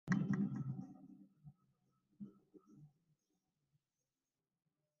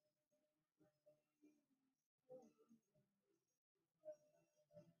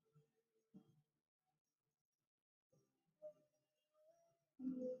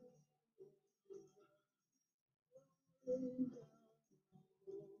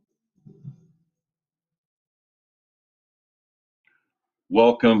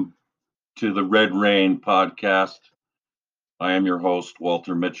Welcome to the Red Rain podcast. I am your host,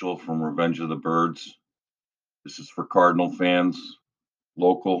 Walter Mitchell from Revenge of the Birds. This is for Cardinal fans,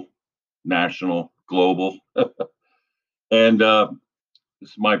 local, national, global. And this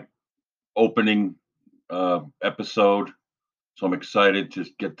is my opening episode. So I'm excited to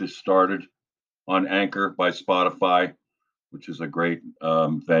get this started on Anchor by Spotify, which is a great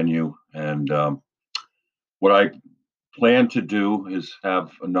venue. And what I plan to do is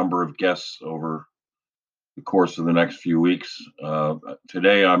have a number of guests over the course of the next few weeks.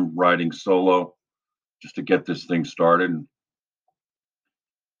 Today I'm riding solo just to get this thing started.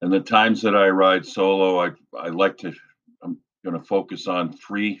 And the times that I ride solo, I'm going to focus on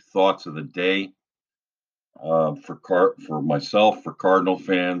 3 thoughts of the day for myself, for Cardinal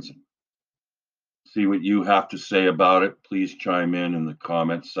fans. See what you have to say about it. Please chime in the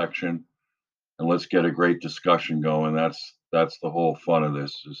comments section, and let's get a great discussion going. That's the whole fun of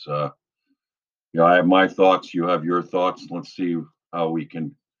this. Is I have my thoughts, you have your thoughts. Let's see how we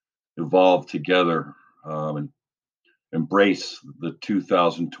can evolve together and embrace the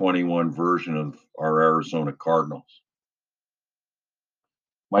 2021 version of our Arizona Cardinals.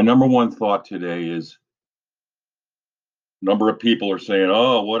 My number one thought today is a number of people are saying,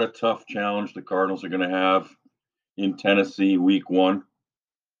 oh, what a tough challenge the Cardinals are going to have in Tennessee week 1.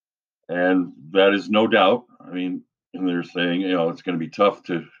 And that is no doubt. I mean, and they're saying, it's going to be tough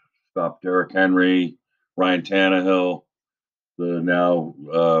to stop Derrick Henry, Ryan Tannehill, the now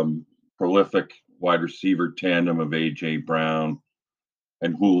prolific wide receiver tandem of A.J. Brown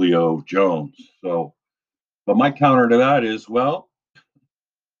and Julio Jones. So, but my counter to that is, well,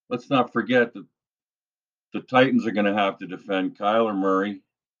 let's not forget that the Titans are going to have to defend Kyler Murray,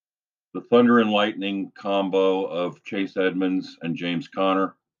 the Thunder and Lightning combo of Chase Edmonds and James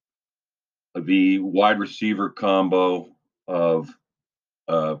Conner, the wide receiver combo of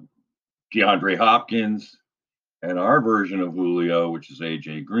DeAndre Hopkins, and our version of Julio, which is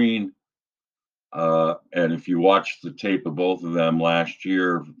A.J. Green. And if you watch the tape of both of them last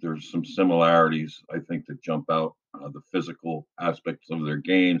year, there's some similarities, I think, that jump out. The physical aspects of their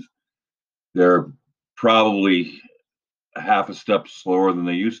games. They're probably a half a step slower than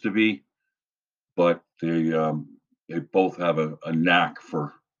they used to be, but they both have a knack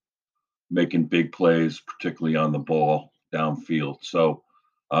for making big plays, particularly on the ball downfield. So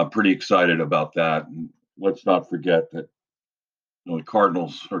I'm pretty excited about that. And let's not forget that the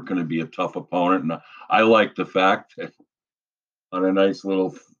Cardinals are going to be a tough opponent. And I like the fact that on a nice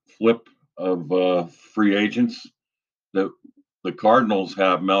little flip of free agents that the Cardinals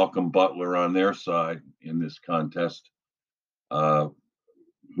have Malcolm Butler on their side in this contest,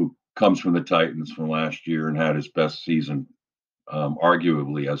 who comes from the Titans from last year and had his best season,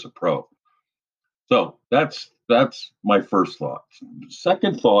 arguably, as a pro. So that's my first thought.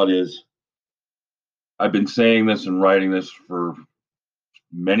 Second thought is, I've been saying this and writing this for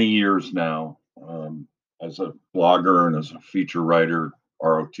many years now, as a blogger and as a feature writer,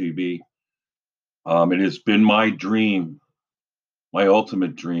 ROTB. It has been my dream, my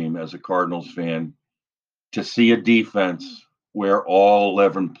ultimate dream as a Cardinals fan, to see a defense where all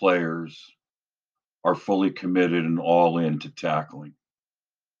 11 players are fully committed and all in to tackling.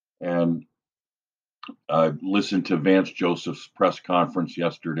 And I listened to Vance Joseph's press conference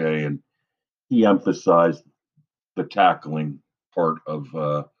yesterday, and he emphasized the tackling part of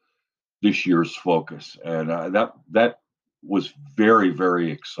this year's focus, and that was very,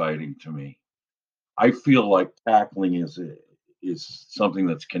 very exciting to me. I feel like tackling is something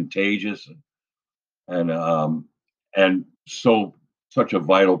that's contagious and such a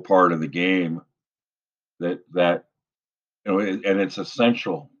vital part of the game that and it's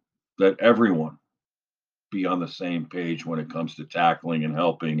essential that everyone be on the same page when it comes to tackling and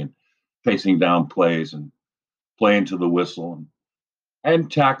helping and facing down plays and playing to the whistle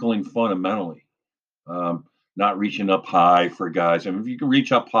and tackling fundamentally. Not reaching up high for guys. I mean, if you can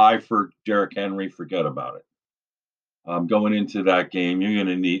reach up high for Derrick Henry, forget about it. Going into that game, we're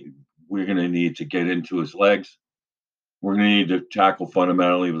going to need to get into his legs. We're going to need to tackle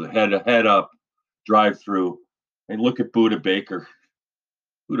fundamentally with a head up, drive through, and look at Budda Baker.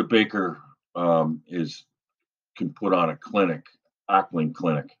 Budda Baker can put on a tackling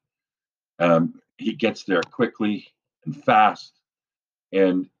clinic. He gets there quickly and fast,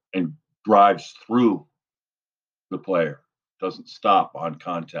 and drives through the player, doesn't stop on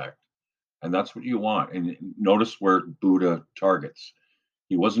contact. And that's what you want. And notice where Budda targets.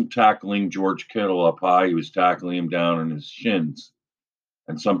 He wasn't tackling George Kittle up high. He was tackling him down on his shins.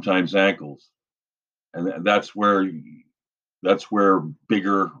 and sometimes ankles, and that's where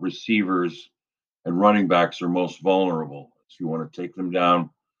bigger receivers and running backs are most vulnerable. So you want to take them down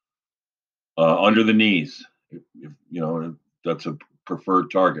under the knees. If, that's a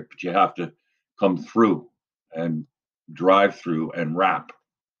preferred target, but you have to come through and drive through and wrap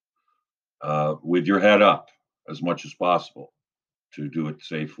with your head up as much as possible to do it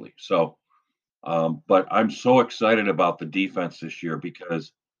safely. So, but I'm so excited about the defense this year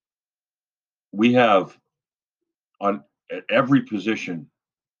because we have on at every position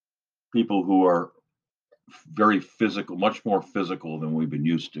people who are very physical, much more physical than we've been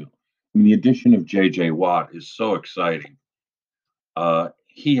used to. And the addition of J.J. Watt is so exciting.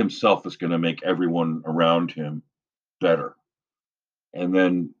 He himself is going to make everyone around him better. And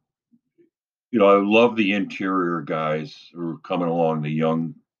then, I love the interior guys who are coming along, the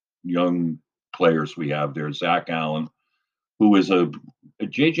young players we have there. Zach Allen, who is a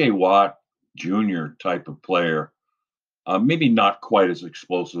J.J. Watt Jr. type of player, maybe not quite as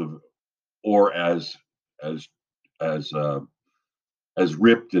explosive or as as as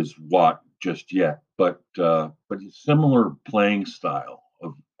ripped as Watt just yet, but similar playing style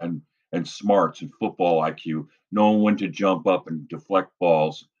of and smarts and football IQ, knowing when to jump up and deflect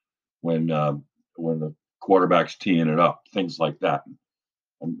balls when the quarterback's teeing it up, things like that.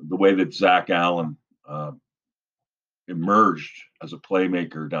 And the way that Zach Allen emerged as a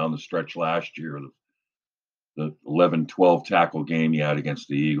playmaker down the stretch last year, the 11-12 tackle game he had against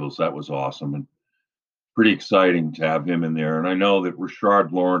the Eagles, that was awesome. And pretty exciting to have him in there. And I know that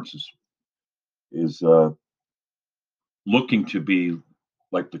Rashard Lawrence is looking to be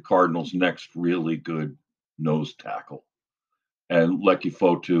like the Cardinals' next really good nose tackle. And Lecky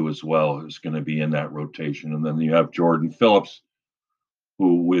Fotu as well is going to be in that rotation. And then you have Jordan Phillips,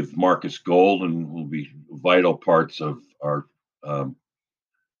 who with Marcus Golden will be vital parts of um,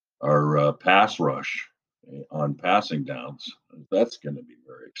 our pass rush on passing downs. That's going to be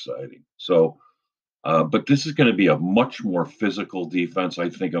very exciting. So, but this is going to be a much more physical defense. I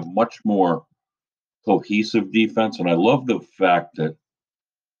think a much more cohesive defense, and I love the fact that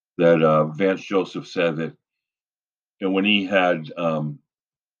Vance Joseph said that when he had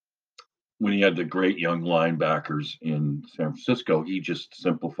the great young linebackers in San Francisco, he just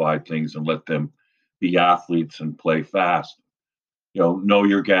simplified things and let them be athletes and play fast. Know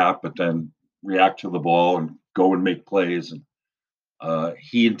your gap, but then react to the ball and go and make plays. And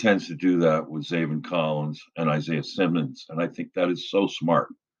he intends to do that with Zaven Collins and Isaiah Simmons, and I think that is so smart.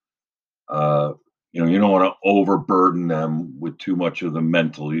 You don't want to overburden them with too much of the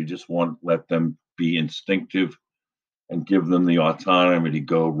mental. You just want to let them be instinctive and give them the autonomy to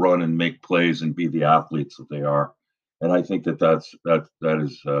go run and make plays and be the athletes that they are. And I think that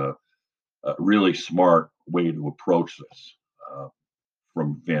is a really smart way to approach this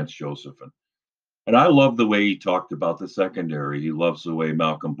from Vance Joseph. And I love the way he talked about the secondary. He loves the way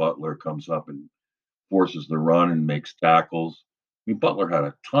Malcolm Butler comes up and forces the run and makes tackles. I mean, Butler had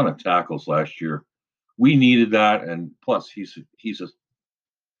a ton of tackles last year. We needed that, and plus he's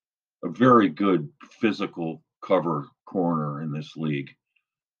a very good physical cover corner in this league.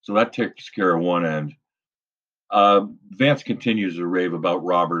 So that takes care of one end. Vance continues to rave about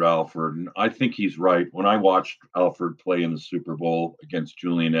Robert Alford, and I think he's right. When I watched Alford play in the Super Bowl against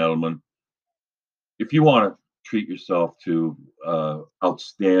Julian Edelman, if you want to treat yourself to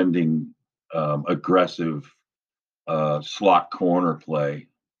outstanding, aggressive slot corner play,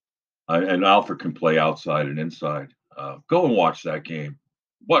 and Alford can play outside and inside, go and watch that game.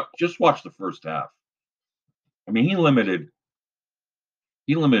 Just watch the first half. I mean, he limited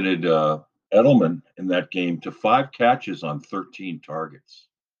Edelman in that game to 5 catches on 13 targets.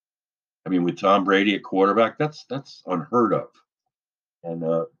 I mean, with Tom Brady at quarterback, that's unheard of. And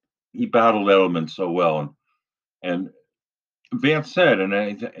he battled Edelman so well. And Vance said,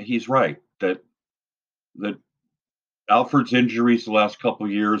 and he's right, that Alfred's injuries the last couple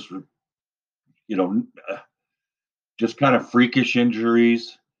of years were, just kind of freakish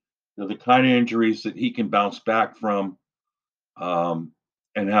injuries. They're the kind of injuries that he can bounce back from. And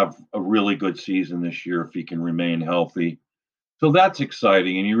have a really good season this year if he can remain healthy. So that's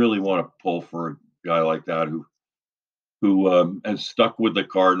exciting, and you really want to pull for a guy like that who has stuck with the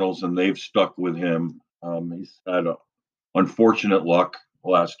Cardinals, and they've stuck with him. He's had unfortunate luck the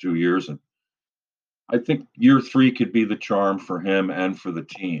last 2 years, and I think year 3 could be the charm for him and for the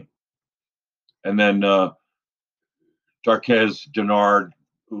team. And then Darqueze Dennard,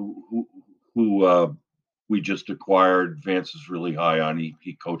 who we just acquired. Vance is really high on.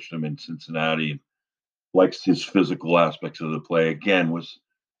 He coached him in Cincinnati and likes his physical aspects of the play. Again,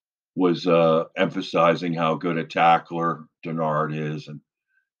 was emphasizing how good a tackler Dennard is, and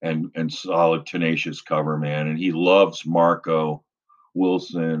and solid, tenacious cover man. And he loves Marco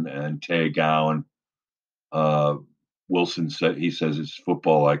Wilson and Tay Gowan. Uh, Wilson said he says his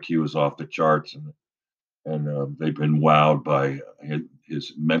football IQ is off the charts, and they've been wowed by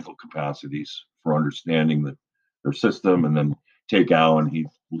his mental capacities for understanding their system. And then Tay Gowan, he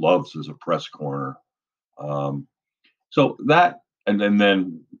loves as a press corner. Um, so that, and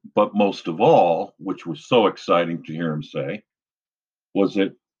then, but most of all, which was so exciting to hear him say, was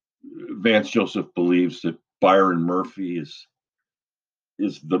that Vance Joseph believes that Byron Murphy is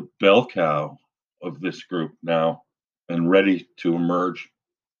the bell cow of this group now and ready to emerge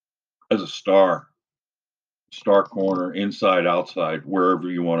as a star corner, inside, outside, wherever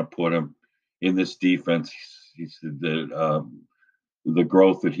you want to put him in this defense. He said that the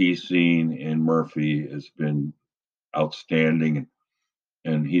growth that he's seen in Murphy has been outstanding,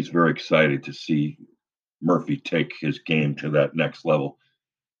 and he's very excited to see Murphy take his game to that next level.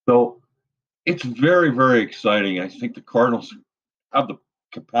 So it's very, very exciting. I think the Cardinals have the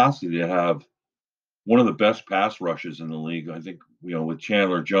capacity to have one of the best pass rushes in the league. I think, with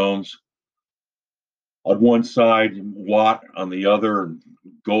Chandler Jones on one side, Watt on the other, and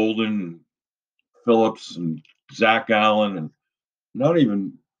Golden, Phillips, and Zach Allen, and not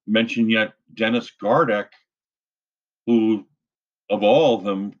even mention yet Dennis Gardeck, who of all of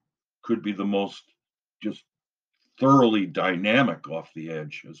them could be the most just thoroughly dynamic off the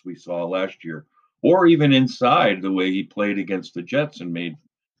edge, as we saw last year, or even inside the way he played against the Jets and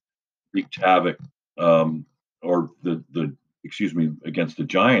wreaked havoc, or the excuse me, against the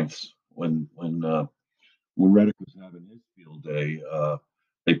Giants when Reddick was having his field day.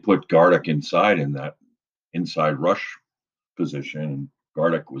 They put Gardeck inside in that inside rush position, and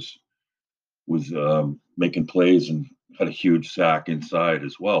Gardeck was making plays and had a huge sack inside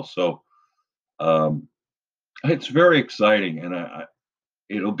as well. So it's very exciting, and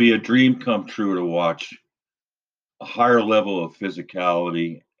it'll be a dream come true to watch a higher level of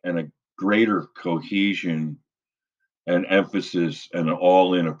physicality and a greater cohesion and emphasis and an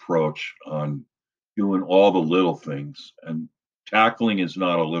all-in approach on doing all the little things. And tackling is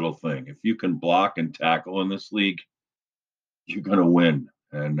not a little thing. If you can block and tackle in this league, you're going to win.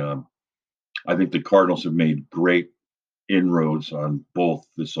 And I think the Cardinals have made great inroads on both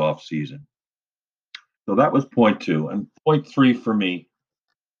this offseason. So that was point two. And point three for me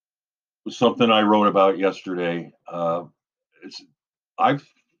was something I wrote about yesterday. It's, I've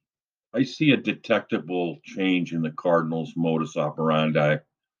I see a detectable change in the Cardinals' modus operandi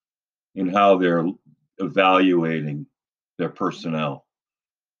in how they're evaluating their personnel.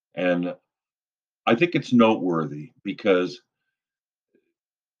 And I think it's noteworthy because,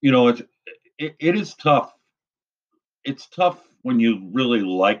 it is tough. It's tough when you really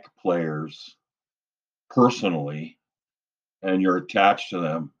like players personally and you're attached to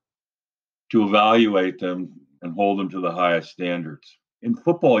them to evaluate them and hold them to the highest standards. In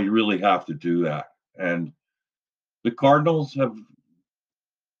football, you really have to do that. And the Cardinals have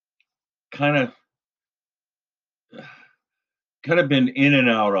kind of been in and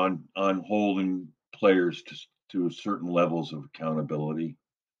out on holding players to certain levels of accountability,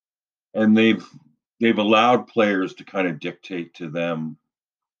 and they've allowed players to kind of dictate to them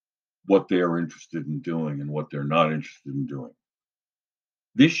what they are interested in doing and what they're not interested in doing.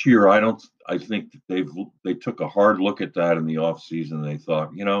 This year, I think that they took a hard look at that in the offseason. They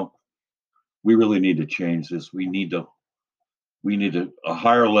thought, we really need to change this. We need a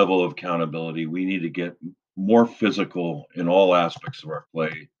higher level of accountability. We need to get more physical in all aspects of our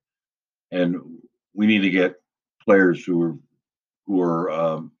play, and we need to get players who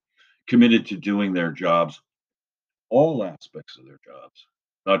are committed to doing their jobs, all aspects of their jobs,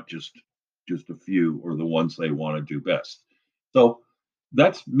 not just a few or the ones they want to do best. So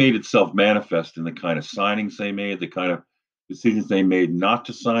that's made itself manifest in the kind of signings they made, the kind of decisions they made not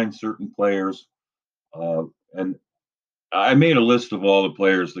to sign certain players. And I made a list of all the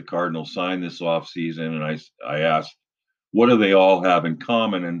players the Cardinals signed this offseason, and I asked, what do they all have in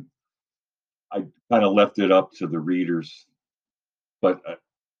common? And I kind of left it up to the readers, but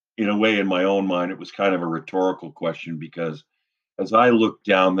in a way, in my own mind, it was kind of a rhetorical question because as I looked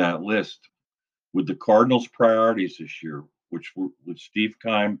down that list, with the Cardinals' priorities this year, which Steve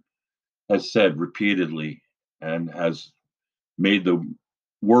Keim has said repeatedly and has made the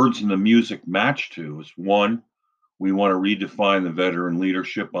words and the music match to, is one, we want to redefine the veteran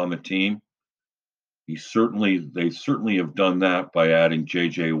leadership on the team. They certainly have done that by adding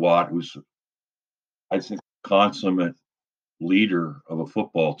J.J. Watt, who's, I think, a consummate leader of a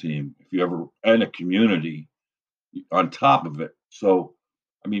football team. If you ever and a community on top of it, so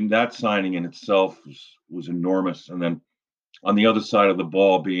I mean that signing in itself was enormous. And then on the other side of the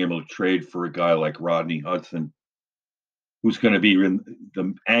ball, being able to trade for a guy like Rodney Hudson, who's going to be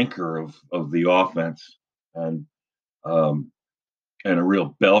the anchor of the offense, and um, and a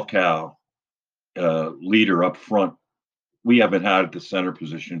real bell cow leader up front. We haven't had at the center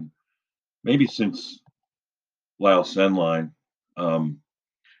position maybe since Lyle Senline, um,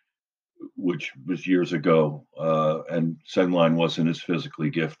 which was years ago, and Senline wasn't as physically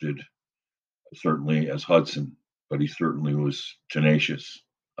gifted, certainly as Hudson, but he certainly was tenacious.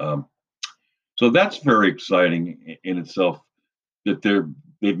 Um, so that's very exciting in itself that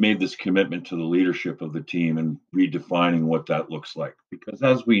they've made this commitment to the leadership of the team and redefining what that looks like. Because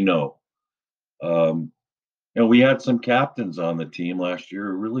as we know, um, we had some captains on the team last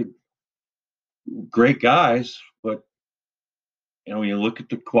year, really great guys, but when you look at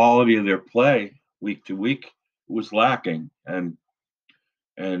the quality of their play week to week, it was lacking, and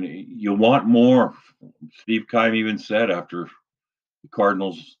you want more. Steve Keim even said after the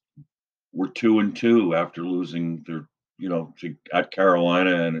Cardinals were 2-2 after losing at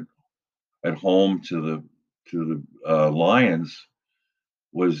Carolina and at home to the Lions,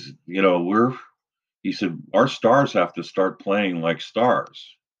 was he said our stars have to start playing like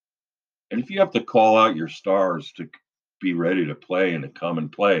stars. And if you have to call out your stars to be ready to play and to come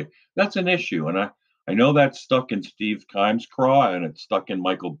and play, that's an issue. And I know that's stuck in Steve Keim's craw and it's stuck in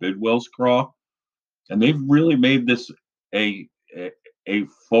Michael Bidwell's craw. And they've really made this a a, a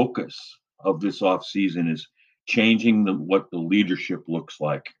focus of this offseason is changing what the leadership looks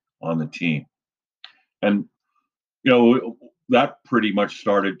like on the team. And that pretty much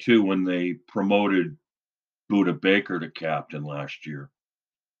started too when they promoted Buda Baker to captain last year,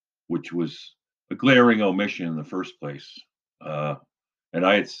 which was a glaring omission in the first place. Uh, and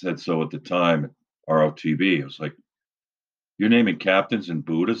I had said so at the time at ROTB. I was like, "You're naming captains and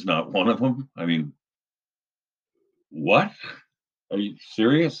Buda's not one of them? I mean, what? Are you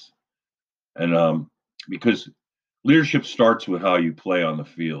serious?" And because leadership starts with how you play on the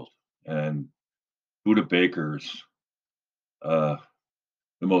field, and Buda Baker's uh,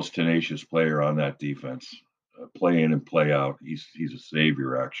 the most tenacious player on that defense, play in and play out. He's a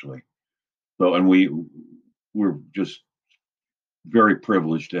savior actually. So, and we're just very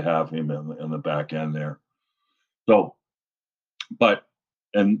privileged to have him in the back end there. So, but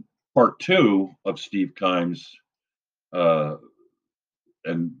and part two of Steve Keim's uh,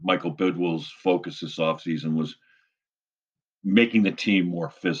 and Michael Bidwell's focus this offseason was making the team more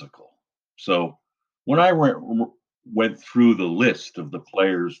physical. So when I went through the list of the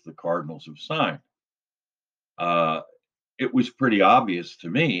players the Cardinals have signed, uh, it was pretty obvious to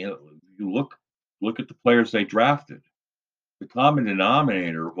me. You look at the players they drafted. The common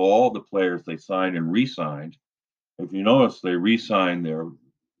denominator of all the players they signed and re-signed, if you notice, they re-signed their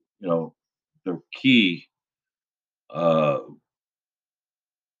key uh,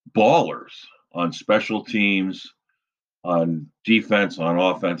 ballers on special teams, on defense, on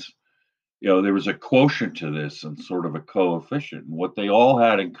offense. There was a quotient to this and sort of a coefficient. And what they all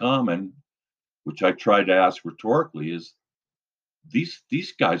had in common, which I tried to ask rhetorically, is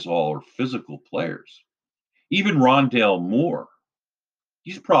these guys all are physical players. Even Rondale Moore,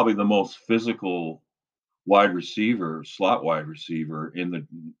 he's probably the most physical slot wide receiver in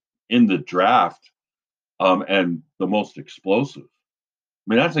the draft, and the most explosive. I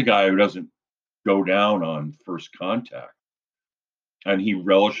mean, that's a guy who doesn't go down on first contact, and he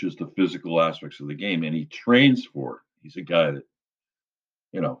relishes the physical aspects of the game, and he trains for it. He's a guy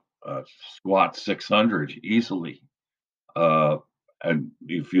that squats 600 easily, uh, and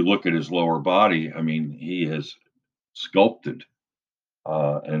if you look at his lower body, I mean, he has sculpted,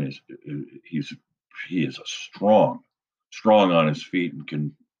 and he is a strong on his feet and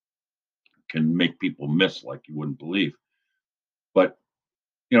can make people miss like you wouldn't believe. But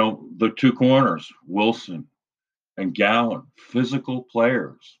the two corners, Wilson and Gallen, physical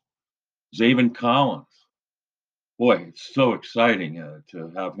players. Zaven Collins, boy, it's so exciting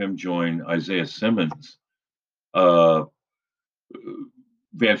to have him join Isaiah Simmons. Uh,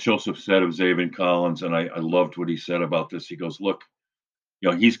 Vance Joseph said of Zaven Collins, and I loved what he said about this. He goes, "Look,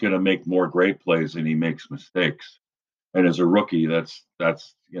 he's going to make more great plays than he makes mistakes, and as a rookie, that's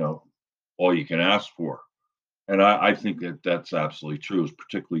all you can ask for." And I think that's absolutely true,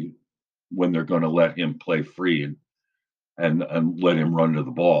 particularly when they're going to let him play free and let him run to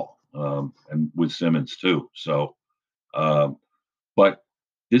the ball, and with Simmons too. So, but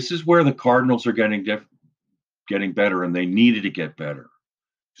this is where the Cardinals are getting better, and they needed to get better.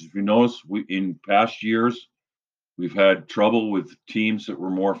 Because if you notice, in past years we've had trouble with teams that were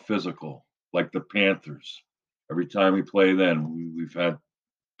more physical, like the Panthers. Every time we play them, we've had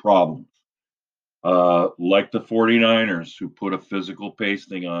problems. like the 49ers, who put a physical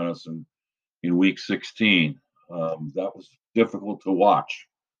pasting on us in week 16. That was difficult to watch.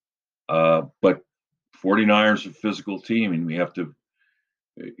 But 49ers are a physical team, and we have to,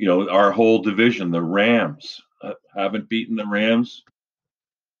 our whole division, the Rams, haven't beaten the Rams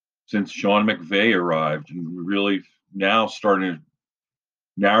since Sean McVay arrived, and really now starting to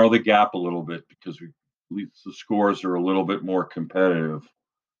narrow the gap a little bit because the scores are a little bit more competitive.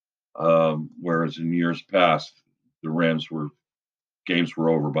 Whereas in years past, the Rams games were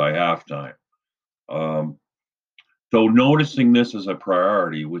over by halftime. Um, so noticing this as a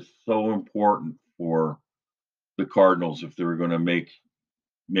priority was so important for the Cardinals if they were going to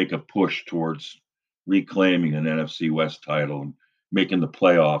make a push towards reclaiming an NFC West title and making the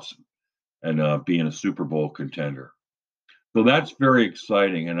playoffs and being a Super Bowl contender. So that's very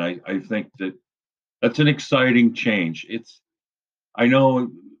exciting, and I think that's an exciting change. I know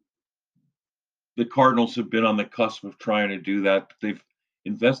the Cardinals have been on the cusp of trying to do that, but they've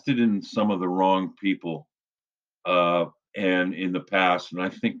invested in some of the wrong people uh, and in the past, and I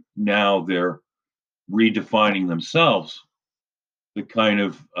think now they're redefining themselves, the kind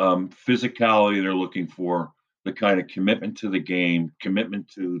of physicality they're looking for, the kind of commitment to the game, commitment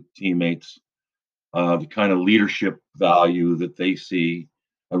to teammates, the kind of leadership value that they see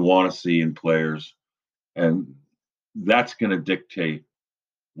and want to see in players. And that's going to dictate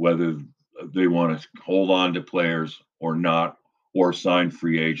whether they want to hold on to players or not, or sign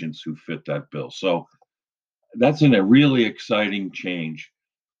free agents who fit that bill. So that's a really exciting change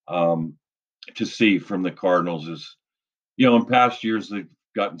um, to see from the Cardinals. Is in past years they've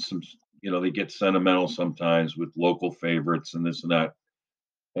gotten some, they get sentimental sometimes with local favorites and this and that,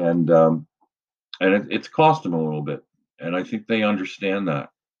 and it's cost them a little bit, and I think they understand that.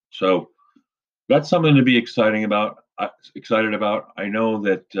 So that's something to be excited about. I know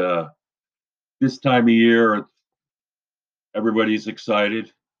that this time of year everybody's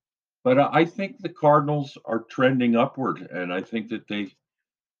excited, but I think the Cardinals are trending upward, and I think that they're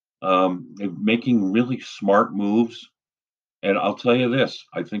making really smart moves. And I'll tell you this: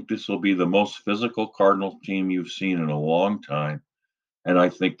 I think this will be the most physical Cardinals team you've seen in a long time, and I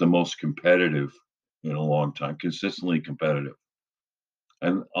think the most competitive in a long time, consistently competitive.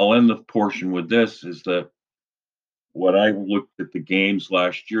 And I'll end the portion with this: is that when I looked at the games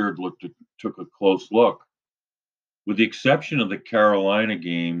last year, took a close look, with the exception of the Carolina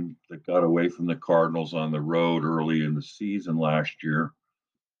game that got away from the Cardinals on the road early in the season last year.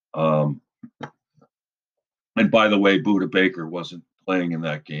 Um, and by the way, Buda Baker wasn't playing in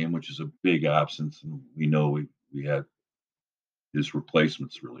that game, which is a big absence, and we know we had his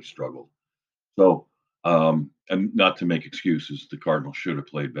replacements really struggled. So, and not to make excuses, the Cardinals should have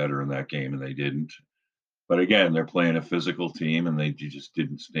played better in that game, and they didn't. But again, they're playing a physical team, and they just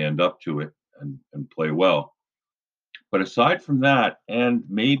didn't stand up to it and play well. But aside from that, and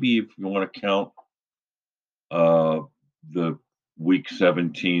maybe if you want to count uh, the Week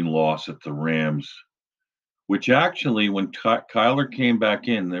 17 loss at the Rams, which actually, when Kyler came back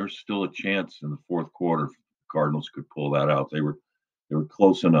in, there was still a chance in the fourth quarter the Cardinals could pull that out. They were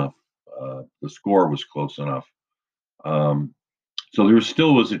close enough. The score was close enough. Um, so there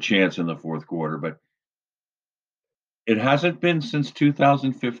still was a chance in the fourth quarter, but it hasn't been since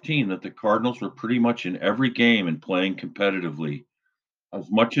 2015 that the Cardinals were pretty much in every game and playing competitively. As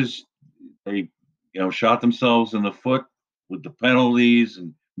much as they, shot themselves in the foot with the penalties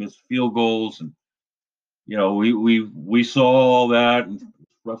and missed field goals, and we saw all that and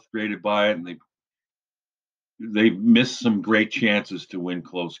frustrated by it, and they missed some great chances to win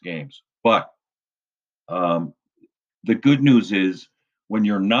close games. But um, the good news is when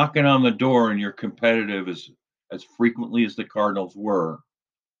you're knocking on the door and you're competitive as frequently as the Cardinals were,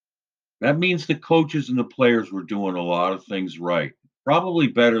 that means the coaches and the players were doing a lot of things right, probably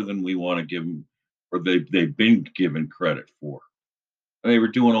better than we want to give them, or they've been given credit for. And they were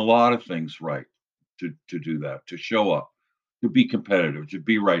doing a lot of things right to do that, to show up, to be competitive, to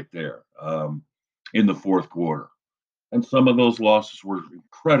be right there in the fourth quarter. And some of those losses were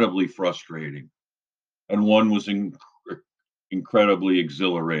incredibly frustrating, and one was incredibly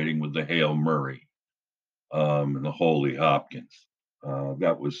exhilarating with the Hail Murray and the Holy Hopkins.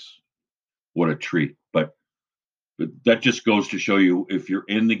 That was what a treat. But that just goes to show you, if you're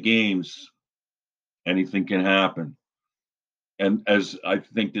in the games, anything can happen. And as I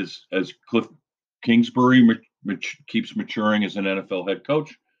think as Cliff Kingsbury keeps maturing as an NFL head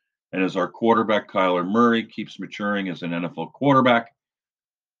coach, and as our quarterback Kyler Murray keeps maturing as an NFL quarterback,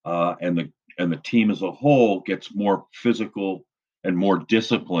 and the team as a whole gets more physical and more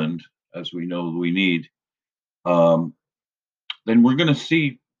disciplined, as we know we need, then we're going to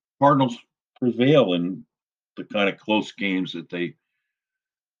see Cardinals prevail in the kind of close games that they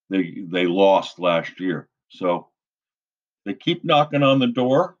lost last year. So they keep knocking on the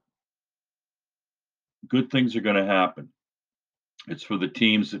door. Good things are going to happen. It's for the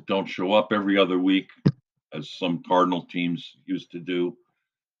teams that don't show up every other week, as some Cardinal teams used to do.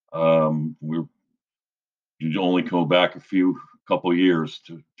 You only go back a couple years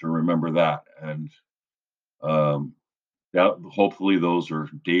to remember that, and that hopefully those are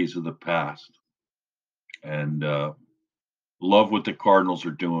days of the past. And love what the Cardinals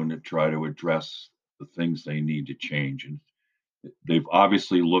are doing to try to address the things they need to change. And they've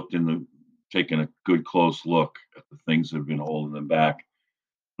obviously taken a good close look at the things that have been holding them back.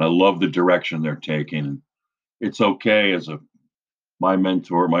 And I love the direction they're taking. It's okay, as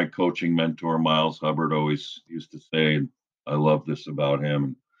my coaching mentor, Miles Hubbard, always used to say, and I love this about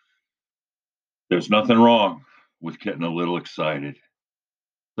him. There's nothing wrong with getting a little excited.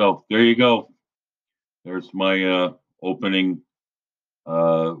 So there you go. There's my opening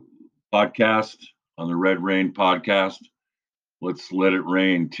podcast on the Red Rain podcast. Let's let it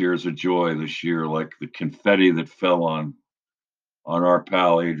rain tears of joy this year, like the confetti that fell on our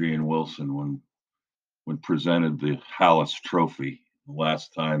pal Adrian Wilson when presented the Hallis Trophy the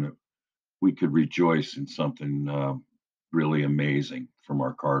last time that we could rejoice in something really amazing from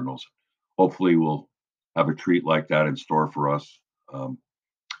our Cardinals. Hopefully, we'll have a treat like that in store for us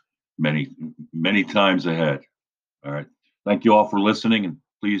many, many times ahead. All right. Thank you all for listening, and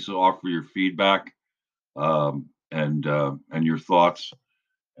please offer your feedback and your thoughts,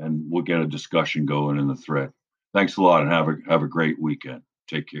 and we'll get a discussion going in the thread. Thanks a lot, and have a great weekend.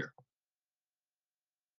 Take care.